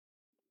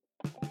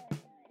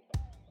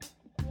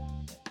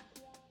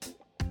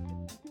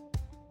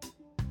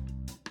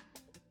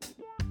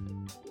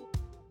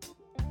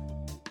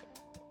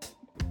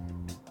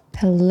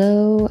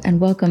Hello and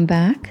welcome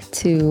back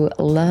to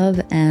Love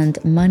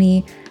and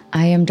Money.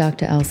 I am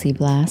Dr. Elsie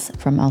Blass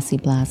from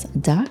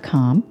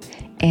elsieblass.com,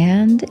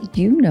 and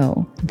you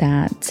know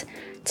that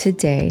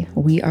today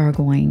we are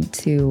going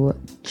to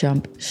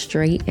jump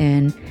straight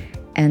in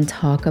and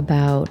talk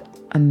about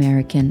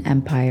American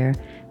Empire,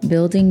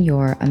 building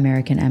your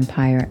American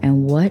Empire,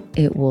 and what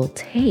it will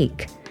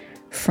take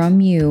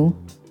from you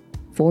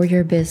for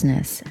your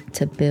business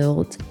to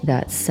build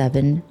that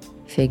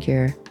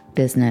seven-figure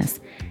business.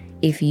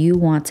 If you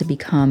want to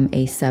become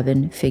a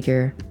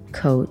seven-figure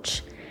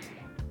coach,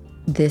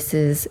 this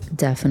is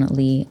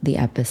definitely the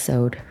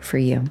episode for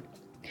you.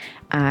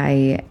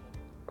 I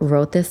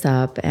wrote this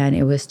up and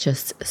it was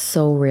just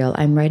so real.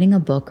 I'm writing a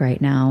book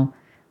right now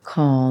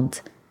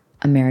called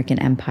American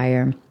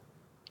Empire,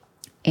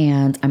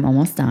 and I'm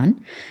almost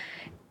done.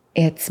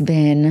 It's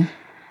been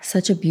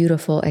such a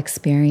beautiful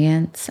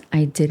experience.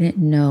 I didn't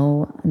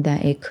know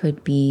that it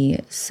could be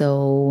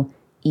so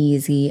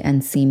easy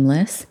and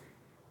seamless.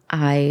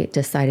 I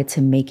decided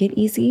to make it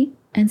easy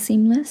and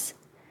seamless.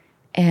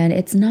 And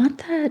it's not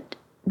that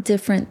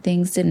different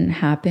things didn't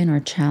happen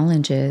or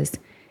challenges.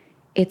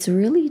 It's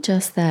really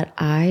just that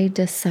I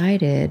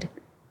decided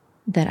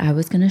that I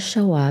was going to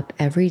show up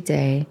every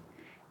day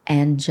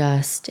and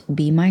just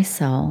be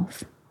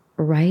myself,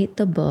 write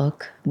the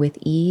book with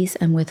ease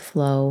and with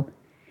flow.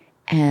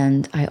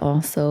 And I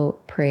also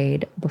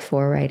prayed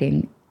before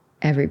writing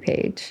every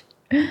page.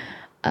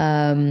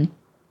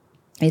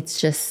 It's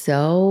just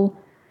so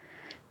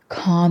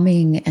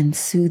calming and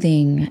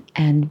soothing,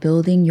 and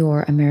building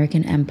your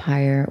American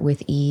Empire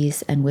with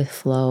ease and with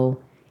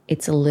flow.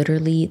 It's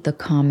literally the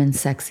calm and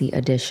sexy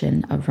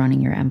edition of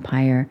running your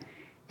empire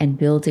and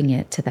building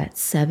it to that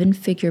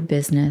seven-figure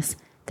business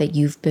that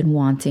you've been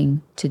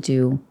wanting to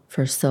do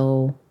for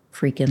so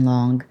freaking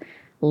long.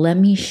 Let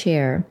me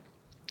share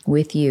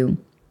with you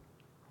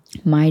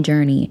my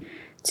journey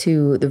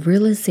to the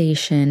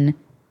realization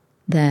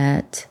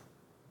that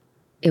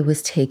it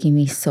was taking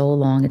me so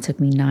long. It took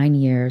me 9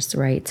 years,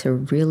 right, to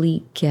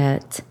really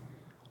get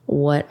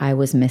what I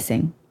was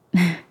missing.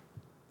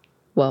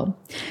 Well,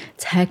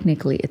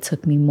 technically it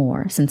took me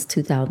more, since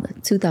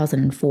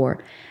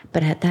 2004.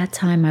 But at that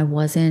time, I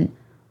wasn't,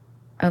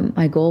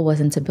 my goal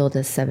wasn't to build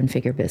a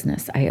seven-figure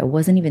business. I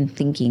wasn't even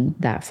thinking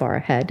that far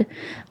ahead.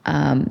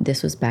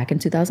 This was back in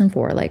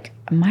 2004. Like,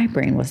 my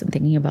brain wasn't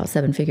thinking about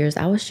seven figures.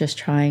 I was just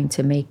trying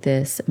to make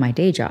this my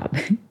day job.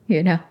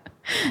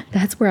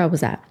 That's where I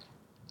was at.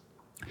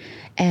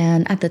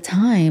 And at the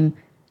time,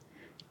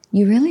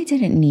 you really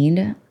didn't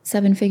need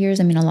seven figures.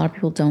 I mean, a lot of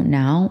people don't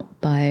now,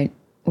 but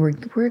we're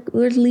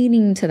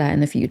leading to that in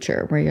the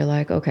future, where you're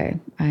like,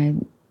 okay,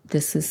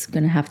 this is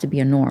going to have to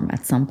be a norm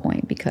at some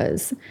point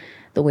because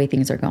the way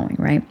things are going,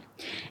 right?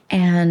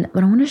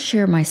 But I want to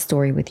share my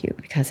story with you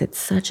because it's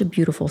such a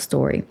beautiful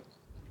story.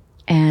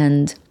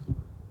 And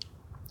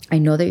I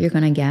know that you're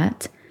going to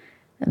get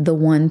the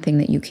one thing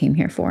that you came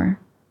here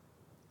for.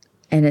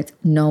 And it's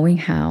knowing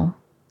how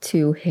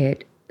to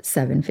hit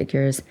seven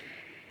figures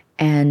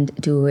and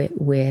do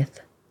it with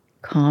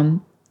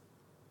calm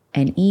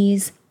and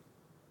ease,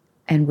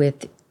 and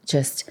with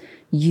just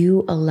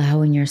you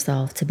allowing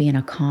yourself to be in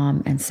a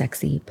calm and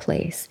sexy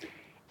place.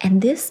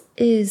 And this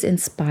is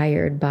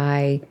inspired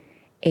by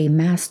a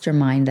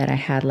mastermind that I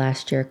had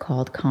last year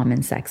called Calm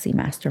and Sexy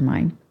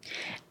Mastermind.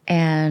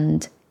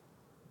 And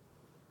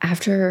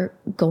after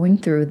going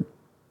through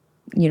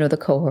the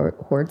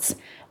cohorts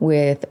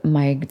with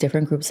my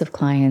different groups of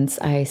clients,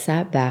 I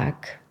sat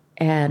back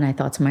and I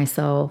thought to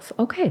myself,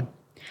 okay,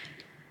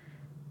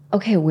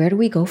 where do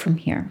we go from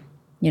here?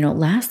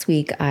 Last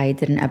week I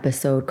did an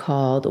episode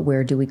called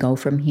Where Do We Go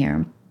From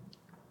Here?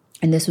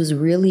 And this was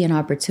really an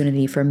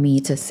opportunity for me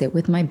to sit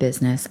with my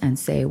business and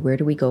say, where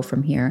do we go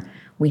from here?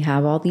 We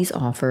have all these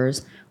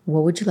offers.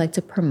 What would you like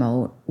to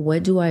promote?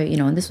 What do I,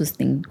 and this was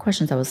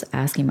questions I was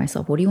asking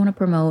myself. What do you want to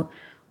promote?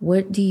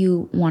 What do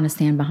you want to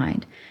stand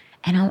behind?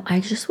 And I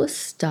just was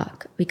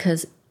stuck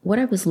because what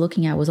I was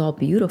looking at was all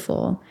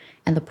beautiful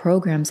and the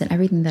programs and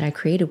everything that I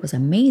created was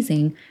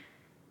amazing.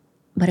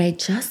 But I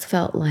just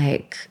felt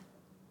like,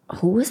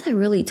 who was I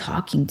really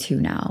talking to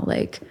now?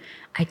 Like,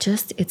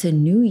 it's a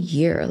new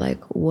year.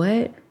 Like,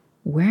 where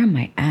am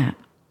I at?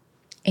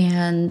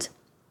 And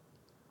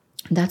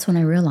that's when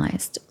I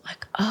realized,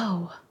 like,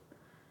 oh,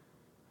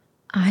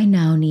 I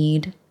now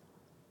need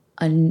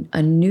a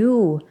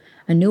new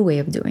way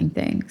of doing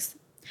things.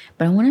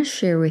 But I want to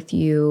share with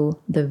you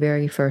the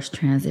very first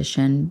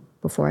transition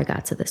before I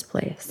got to this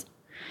place.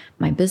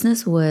 My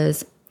business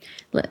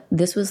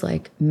this was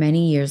like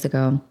many years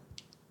ago.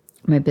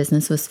 My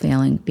business was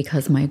failing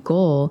because my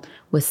goal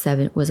was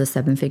a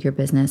seven-figure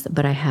business,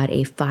 but I had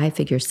a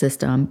five-figure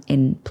system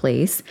in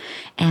place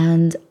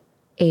and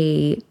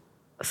a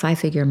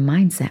five-figure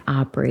mindset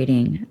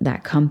operating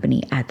that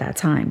company at that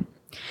time.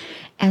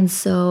 And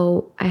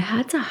so I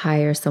had to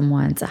hire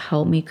someone to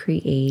help me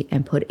create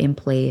and put in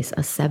place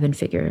a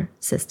seven-figure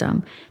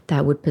system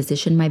that would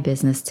position my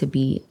business to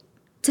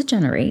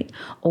generate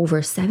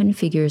over seven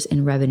figures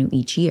in revenue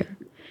each year.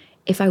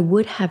 If I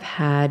would have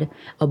had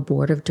a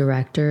board of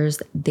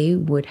directors, they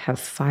would have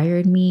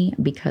fired me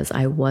because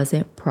I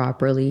wasn't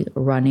properly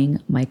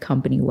running my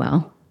company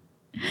well.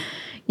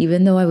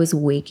 Even though I was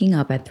waking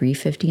up at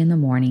 3:50 in the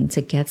morning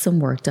to get some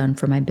work done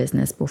for my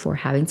business before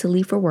having to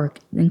leave for work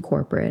in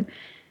corporate,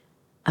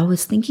 I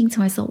was thinking to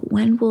myself,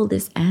 when will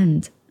this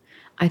end?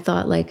 I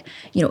thought like,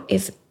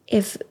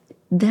 if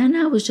then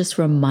I was just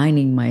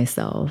reminding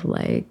myself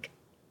like,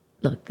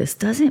 look, this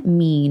doesn't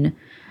mean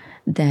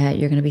that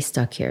you're going to be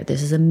stuck here.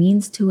 This is a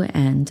means to an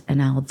end.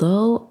 And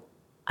although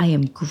I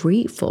am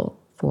grateful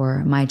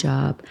for my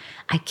job,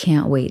 I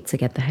can't wait to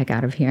get the heck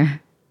out of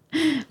here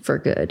for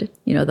good.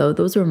 Though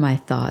those were my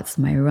thoughts,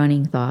 my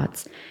running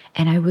thoughts.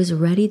 And I was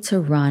ready to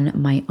run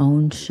my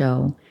own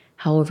show.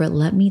 However,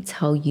 let me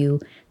tell you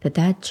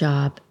that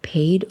job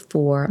paid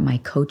for my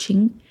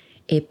coaching.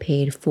 It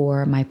paid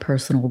for my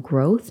personal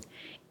growth.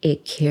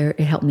 It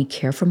helped me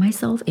care for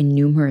myself in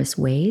numerous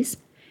ways.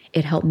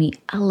 It helped me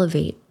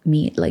elevate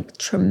me like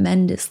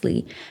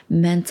tremendously,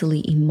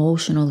 mentally,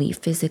 emotionally,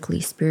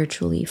 physically,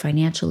 spiritually,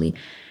 financially,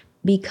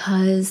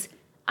 because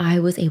I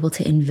was able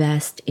to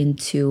invest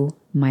into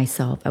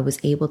myself. I was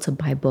able to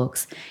buy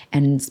books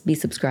and be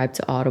subscribed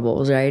to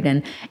Audibles,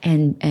 right?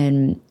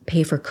 And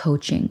pay for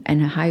coaching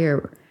and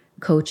hire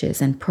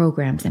coaches and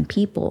programs and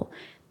people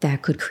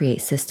that could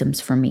create systems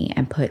for me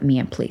and put me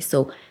in place.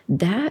 So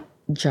that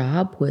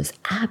job was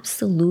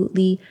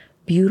absolutely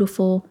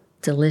beautiful,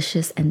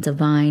 delicious, and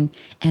divine.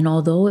 And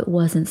although it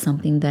wasn't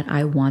something that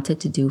I wanted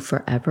to do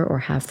forever or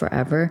have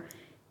forever,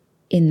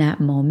 in that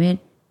moment,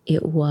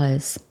 it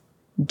was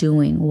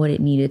doing what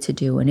it needed to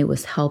do. And it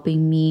was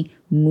helping me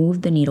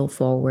move the needle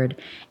forward.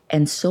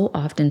 And so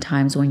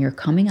oftentimes when you're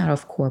coming out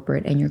of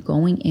corporate and you're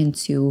going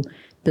into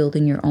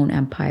building your own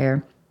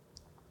empire,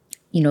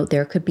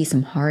 there could be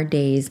some hard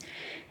days,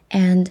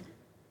 and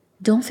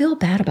don't feel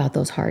bad about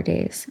those hard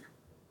days.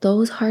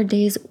 Those hard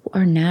days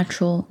are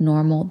natural,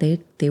 normal.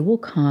 They will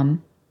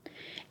come.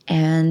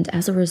 And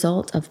as a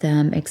result of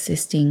them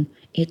existing,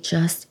 it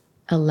just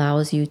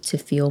allows you to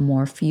feel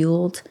more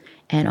fueled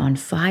and on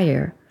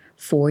fire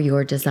for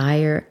your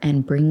desire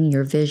and bringing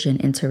your vision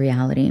into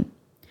reality.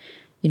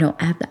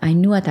 I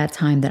knew at that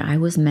time that I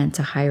was meant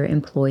to hire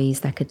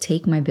employees that could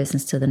take my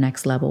business to the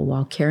next level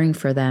while caring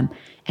for them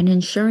and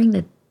ensuring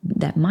that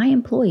my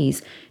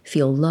employees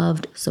feel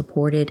loved,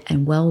 supported,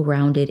 and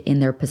well-rounded in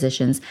their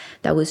positions.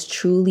 That was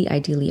truly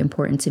ideally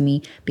important to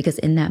me because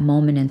in that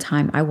moment in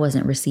time, I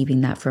wasn't receiving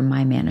that from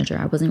my manager.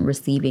 I wasn't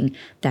receiving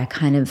that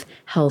kind of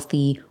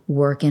healthy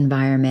work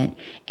environment.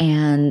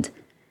 And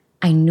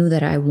I knew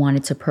that I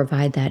wanted to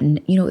provide that.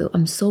 And,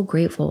 I'm so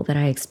grateful that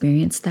I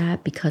experienced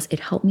that because it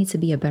helped me to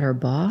be a better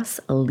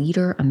boss, a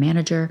leader, a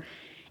manager,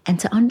 and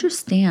to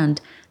understand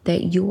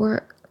that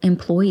your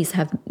employees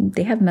have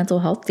mental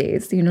health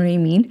days, you know what I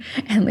mean?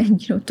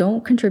 And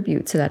don't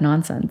contribute to that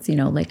nonsense,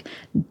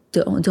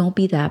 don't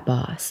be that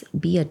boss.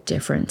 Be a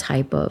different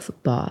type of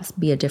boss.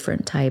 Be a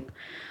different type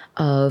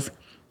of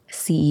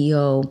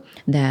CEO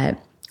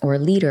or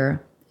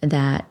leader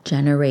that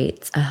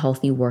generates a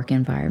healthy work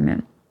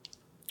environment.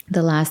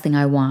 The last thing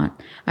I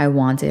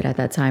wanted at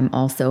that time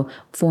also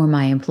for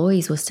my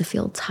employees was to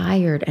feel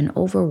tired and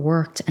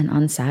overworked and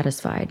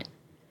unsatisfied.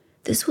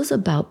 This was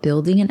about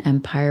building an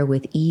empire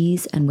with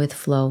ease and with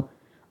flow.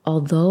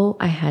 Although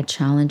I had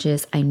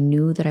challenges, I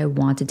knew that I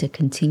wanted to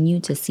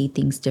continue to see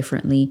things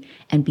differently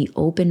and be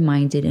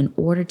open-minded in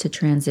order to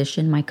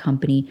transition my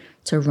company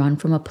to run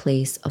from a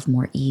place of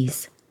more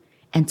ease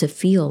and to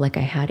feel like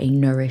I had a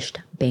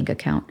nourished bank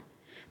account.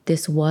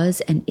 This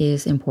was and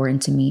is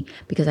important to me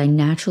because I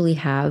naturally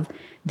have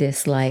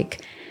this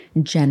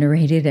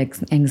generated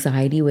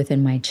anxiety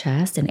within my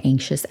chest and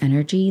anxious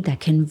energy that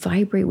can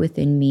vibrate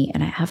within me.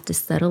 And I have to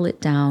settle it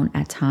down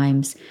at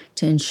times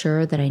to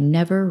ensure that I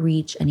never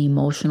reach an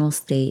emotional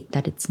state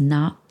that's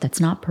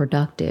not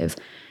productive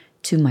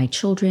to my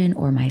children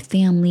or my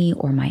family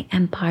or my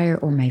empire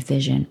or my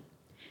vision.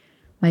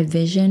 My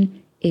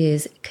vision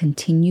is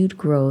continued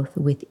growth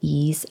with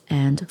ease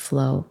and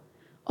flow,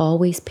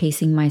 always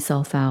pacing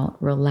myself out,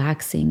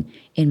 relaxing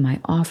in my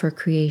offer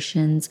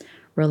creations,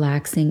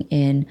 relaxing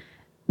in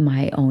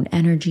my own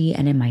energy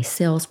and in my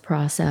sales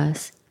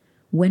process.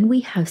 When we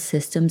have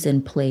systems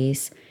in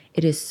place,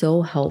 it is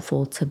so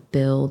helpful to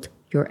build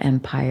your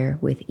empire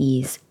with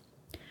ease.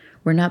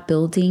 We're not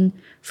building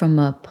from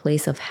a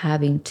place of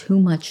having too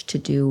much to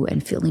do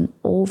and feeling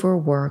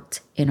overworked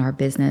in our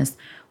business.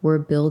 We're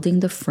building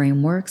the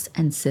frameworks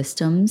and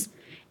systems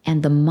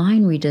and the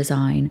mind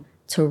redesign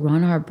to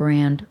run our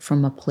brand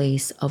from a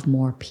place of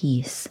more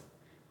peace.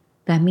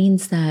 That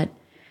means that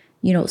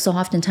so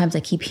oftentimes I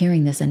keep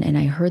hearing this, and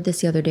I heard this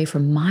the other day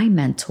from my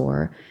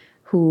mentor,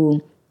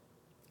 who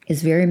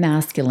is very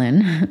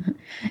masculine,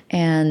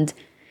 and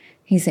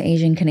he's an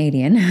Asian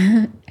Canadian,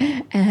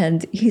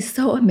 and he's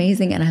so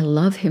amazing, and I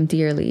love him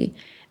dearly.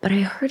 But I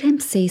heard him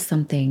say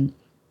something,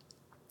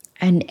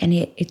 and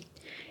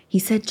he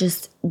said,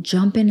 just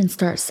jump in and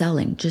start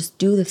selling, just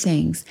do the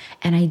things.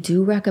 And I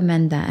do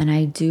recommend that, and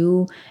I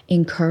do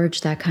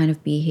encourage that kind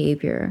of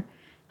behavior.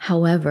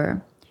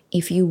 However,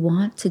 if you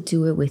want to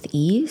do it with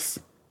ease,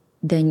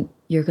 then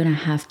you're going to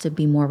have to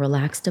be more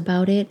relaxed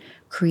about it,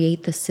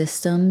 create the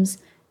systems,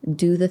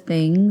 do the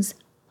things,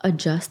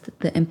 adjust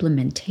the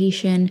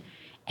implementation,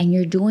 and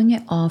you're doing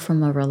it all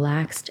from a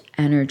relaxed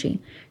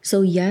energy.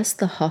 So yes,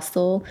 the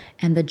hustle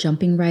and the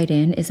jumping right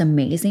in is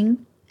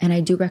amazing, and I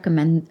do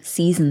recommend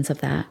seasons of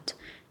that.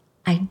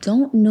 I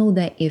don't know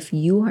that if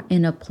you are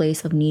in a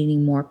place of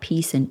needing more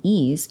peace and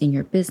ease in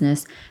your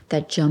business,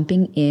 that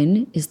jumping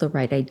in is the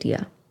right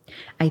idea.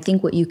 I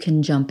think what you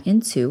can jump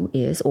into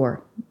is,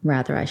 or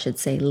rather I should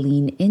say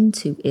lean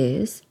into,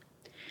 is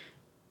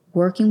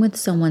working with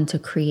someone to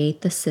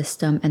create the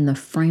system and the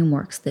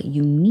frameworks that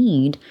you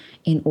need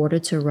in order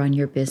to run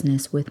your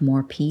business with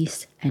more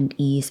peace and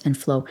ease and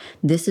flow.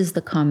 This is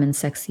the common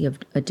sexy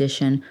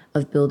edition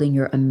of building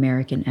your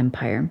American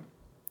empire.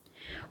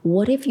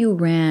 What if you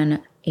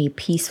ran a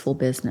peaceful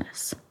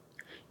business?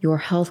 You're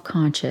health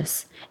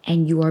conscious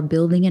and you are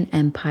building an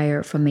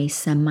empire from a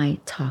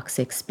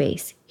semi-toxic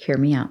space. Hear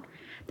me out.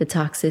 The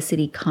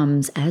toxicity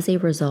comes as a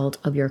result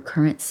of your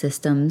current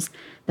systems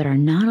that are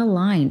not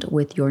aligned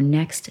with your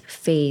next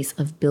phase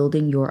of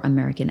building your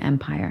American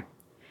empire.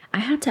 I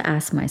had to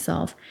ask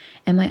myself,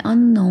 am I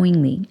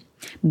unknowingly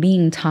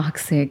being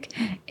toxic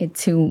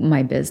to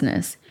my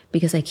business?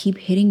 Because I keep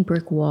hitting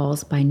brick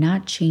walls by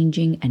not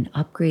changing and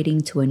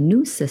upgrading to a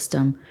new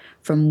system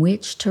from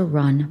which to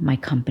run my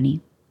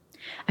company.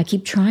 I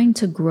keep trying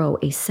to grow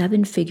a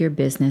 7-figure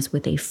business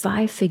with a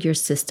 5-figure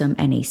system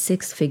and a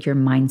 6-figure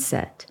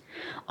mindset.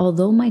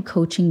 Although my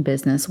coaching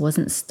business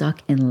wasn't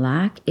stuck in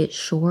lack, it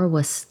sure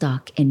was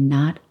stuck in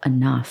not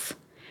enough.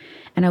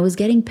 And I was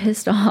getting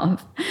pissed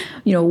off.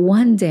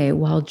 One day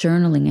while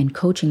journaling and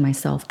coaching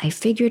myself, I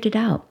figured it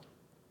out.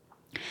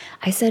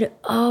 I said,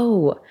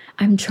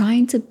 I'm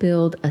trying to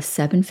build a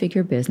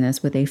 7-figure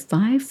business with a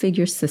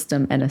 5-figure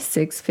system and a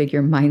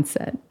 6-figure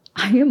mindset.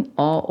 I am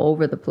all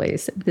over the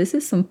place. This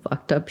is some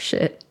fucked up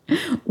shit.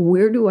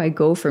 Where do I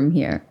go from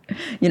here?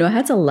 I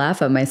had to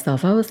laugh at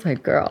myself. I was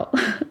like, girl,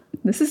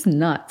 this is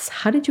nuts.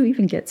 How did you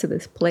even get to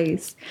this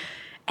place?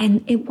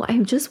 And I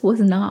just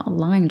was not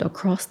aligned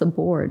across the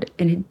board,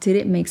 and it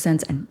didn't make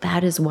sense. And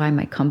that is why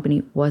my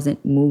company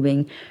wasn't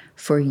moving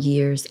for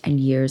years and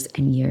years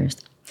and years.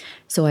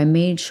 So I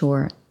made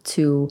sure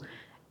to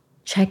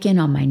check in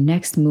on my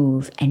next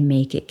move and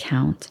make it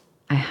count.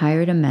 I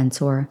hired a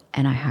mentor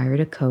and I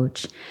hired a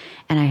coach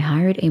and I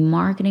hired a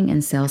marketing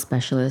and sales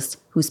specialist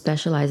who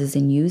specializes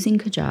in using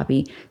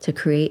Kajabi to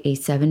create a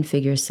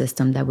 7-figure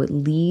system that would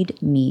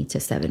lead me to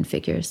 7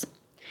 figures.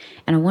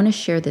 And I want to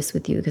share this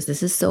with you because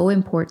this is so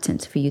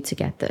important for you to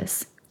get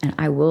this. And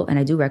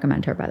I do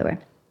recommend her, by the way.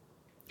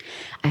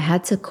 I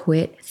had to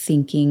quit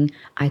thinking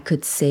I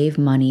could save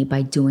money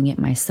by doing it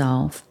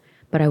myself,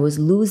 but I was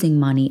losing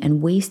money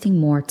and wasting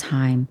more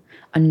time.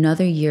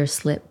 Another year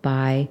slipped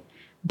by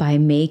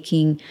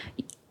making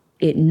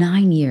it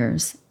 9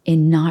 years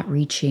in not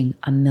reaching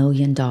 $1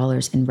 million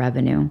in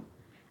revenue.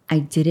 I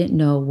didn't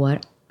know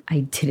what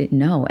I didn't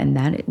know, and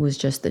that it was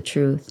just the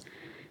truth.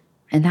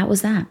 And that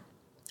was that.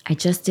 I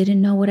just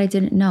didn't know what I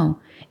didn't know.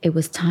 It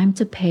was time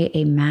to pay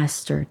a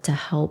master to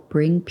help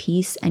bring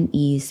peace and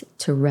ease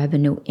to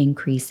revenue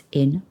increase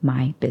in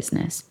my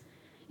business.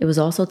 It was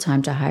also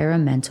time to hire a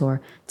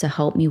mentor to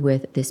help me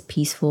with this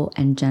peaceful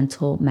and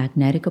gentle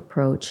magnetic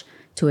approach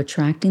to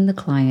attracting the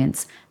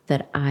clients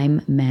that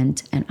I'm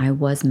meant and I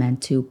was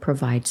meant to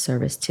provide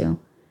service to.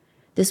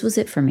 This was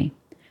it for me.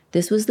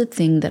 This was the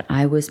thing that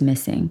I was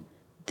missing.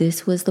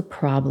 This was the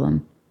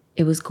problem.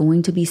 It was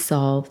going to be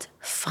solved.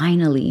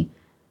 Finally,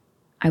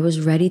 I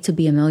was ready to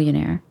be a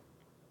millionaire.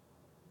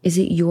 Is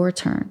it your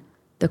turn?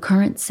 The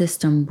current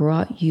system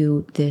brought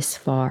you this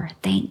far.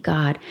 Thank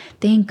God.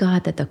 Thank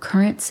God that the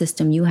current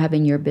system you have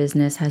in your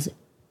business has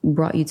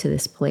brought you to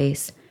this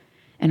place.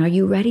 And are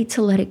you ready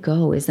to let it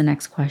go is the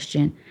next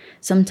question.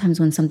 Sometimes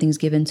when something's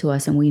given to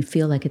us and we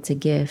feel like it's a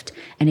gift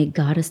and it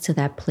got us to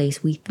that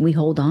place, we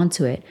hold on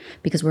to it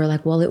because we're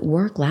like, well, it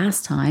worked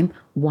last time.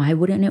 Why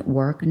wouldn't it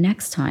work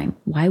next time?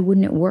 Why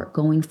wouldn't it work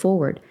going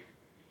forward?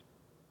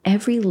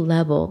 Every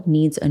level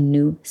needs a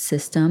new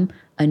system,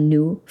 a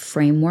new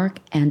framework,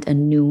 and a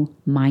new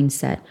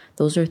mindset.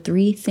 Those are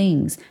 3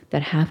 things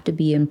that have to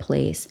be in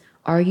place.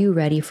 Are you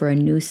ready for a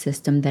new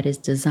system that is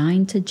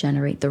designed to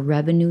generate the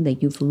revenue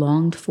that you've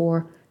longed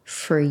for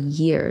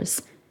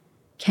years?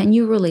 Can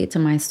you relate to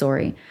my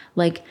story?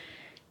 Like,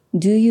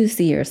 do you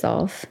see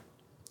yourself?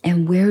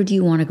 And where do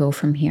you want to go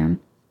from here?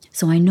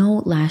 So I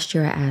know last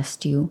year I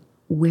asked you,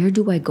 where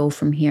do I go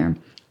from here?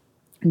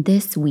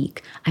 This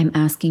week, I'm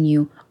asking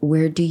you,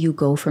 where do you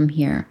go from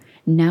here?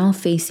 Now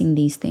facing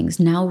these things,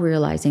 now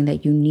realizing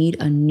that you need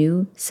a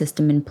new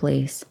system in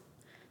place,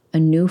 a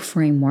new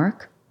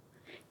framework,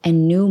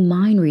 and new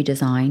mind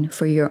redesign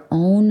for your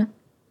own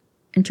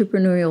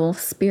entrepreneurial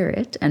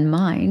spirit and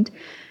mind.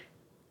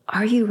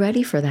 Are you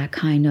ready for that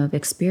kind of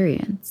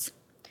experience?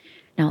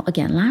 Now,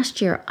 again,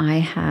 last year I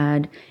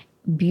had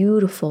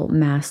beautiful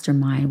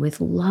mastermind with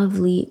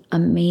lovely,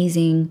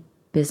 amazing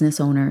business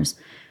owners,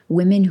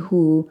 women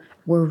who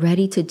were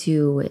ready to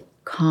do it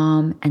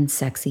calm and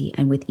sexy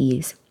and with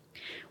ease.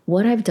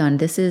 What I've done,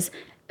 this is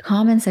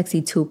Calm and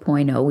Sexy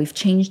 2.0. We've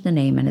changed the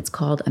name and it's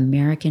called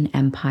American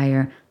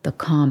Empire, the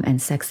Calm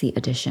and Sexy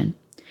Edition.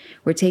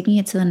 We're taking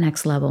it to the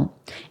next level.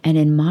 And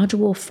in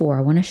module 4,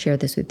 I want to share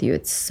this with you.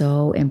 It's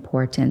so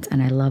important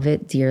and I love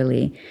it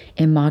dearly.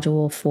 In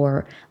module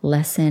 4,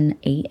 lesson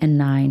 8 and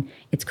 9,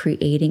 it's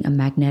creating a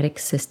magnetic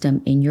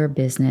system in your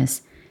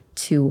business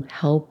to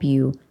help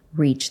you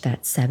reach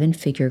that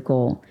 7-figure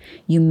goal.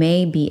 You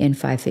may be in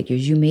 5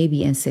 figures, you may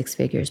be in 6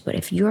 figures, but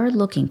if you're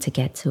looking to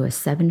get to a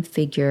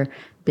 7-figure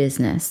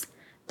business,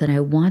 then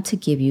I want to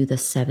give you the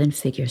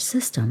 7-figure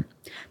system,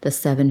 the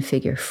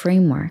 7-figure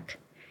framework,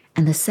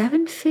 and the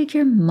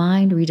 7-figure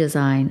mind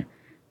redesign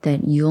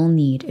that you'll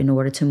need in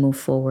order to move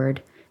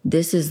forward.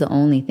 This is the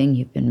only thing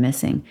you've been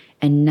missing.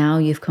 And now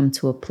you've come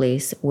to a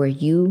place where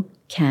you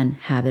can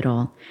have it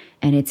all.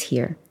 And it's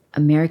here.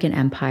 American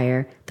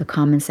Empire, the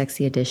Calm and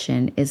Sexy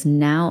Edition, is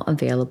now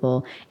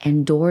available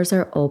and doors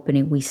are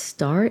opening. We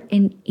start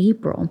in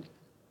April,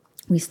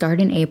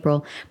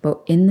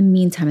 but in the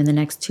meantime, in the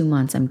next 2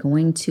 months, we're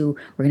going to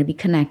be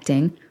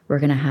connecting. We're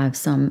going to have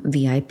some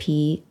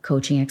VIP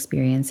coaching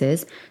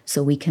experiences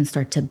so we can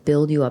start to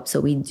build you up. So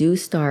we do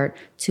start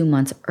 2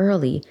 months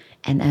early,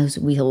 and as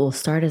we will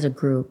start as a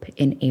group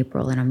in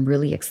April, and I'm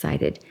really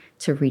excited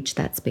to reach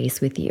that space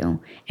with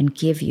you and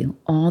give you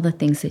all the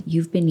things that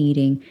you've been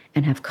needing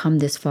and have come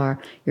this far.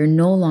 You're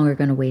no longer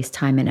going to waste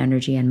time and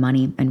energy and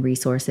money and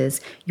resources.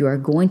 You are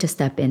going to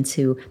step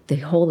into the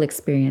whole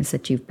experience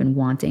that you've been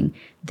wanting.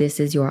 This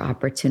is your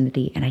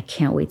opportunity, and I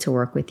can't wait to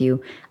work with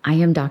you. I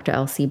am Dr.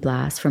 Elsie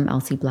Blass from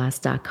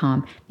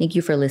elsieblast.com. Thank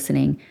you for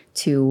listening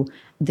to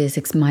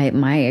this,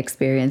 my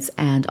experience,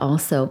 and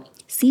also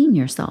seeing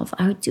yourself.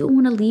 I do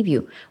want to leave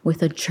you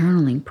with a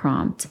journaling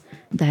prompt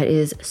that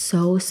is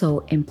so,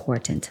 so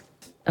important.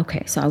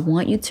 Okay, so I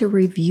want you to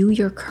review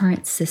your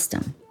current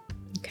system.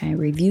 Okay,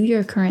 review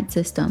your current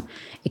system.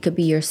 It could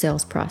be your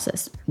sales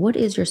process. What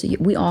is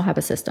we all have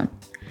a system.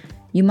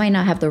 You might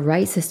not have the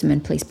right system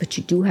in place, but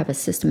you do have a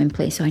system in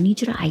place. So I need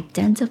you to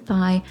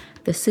identify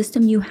the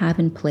system you have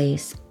in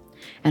place.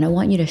 And I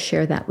want you to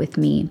share that with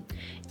me.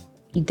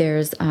 You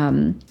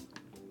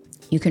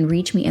can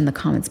reach me in the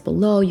comments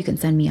below. You can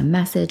send me a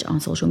message on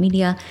social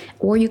media,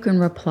 or you can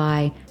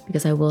reply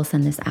because I will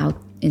send this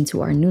out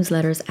into our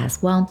newsletters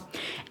as well.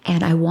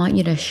 And I want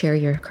you to share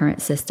your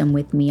current system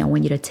with me. I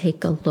want you to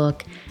take a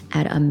look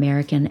at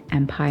American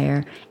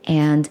Empire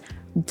and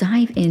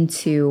dive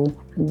into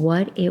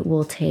what it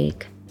will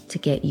take to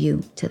get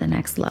you to the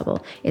next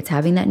level. It's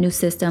having that new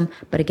system,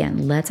 but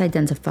again, let's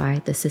identify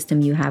the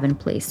system you have in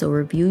place. So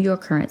review your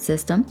current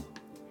system.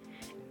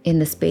 In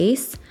the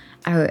space,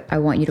 I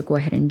want you to go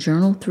ahead and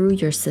journal through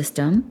your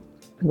system.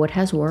 What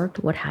has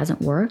worked? What hasn't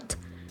worked?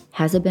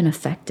 Has it been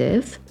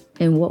effective?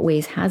 In what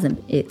ways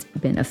hasn't it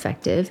been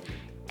effective?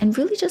 And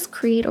really just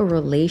create a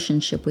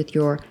relationship with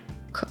your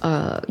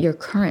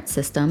current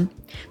system,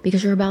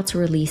 because you're about to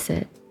release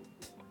it.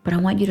 But I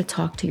want you to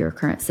talk to your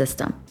current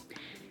system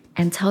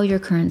and tell your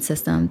current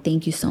system,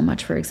 thank you so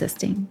much for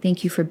existing.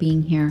 Thank you for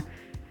being here.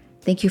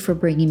 Thank you for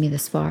bringing me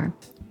this far.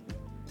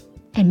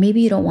 And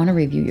maybe you don't want to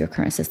review your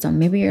current system.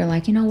 Maybe you're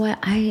like, you know what?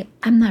 I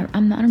don't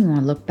even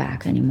want to look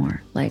back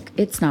anymore. Like,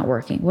 it's not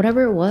working.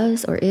 Whatever it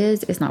was or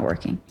is, it's not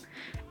working.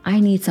 I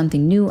need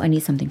something new. I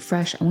need something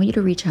fresh. I want you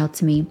to reach out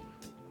to me,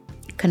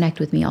 connect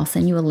with me. I'll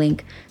send you a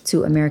link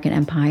to American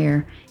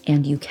Empire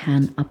and you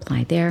can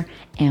apply there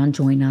and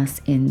join us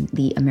in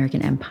the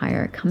American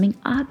Empire coming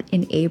up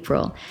in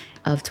April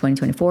of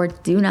 2024.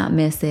 Do not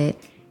miss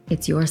it.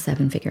 It's your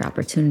 7-figure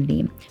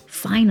opportunity.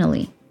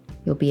 Finally,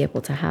 you'll be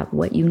able to have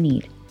what you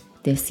need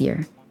this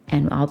year,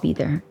 and I'll be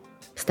there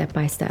step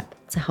by step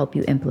to help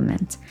you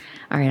implement.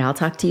 All right, I'll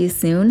talk to you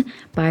soon.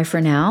 Bye for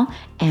now.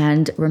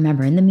 And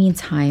remember, in the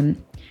meantime,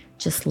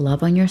 just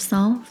love on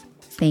yourself,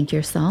 thank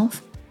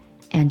yourself,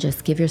 and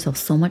just give yourself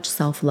so much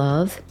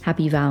self-love.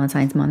 Happy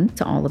Valentine's month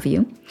to all of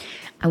you.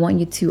 I want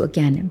you to,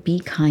 again, be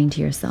kind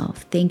to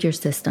yourself. Thank your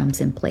systems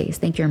in place.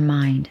 Thank your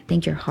mind.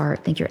 Thank your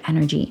heart. Thank your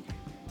energy.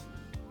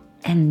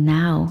 And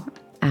now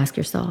ask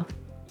yourself,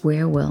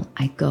 where will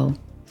I go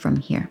from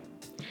here?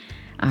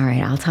 All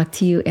right, I'll talk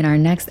to you in our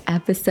next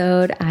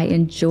episode. I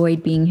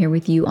enjoyed being here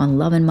with you on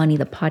Love and Money,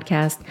 the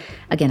podcast.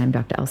 Again, I'm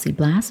Dr. Elsie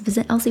Blass.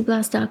 Visit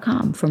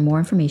elsieblast.com for more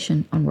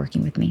information on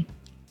working with me.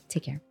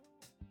 Take care.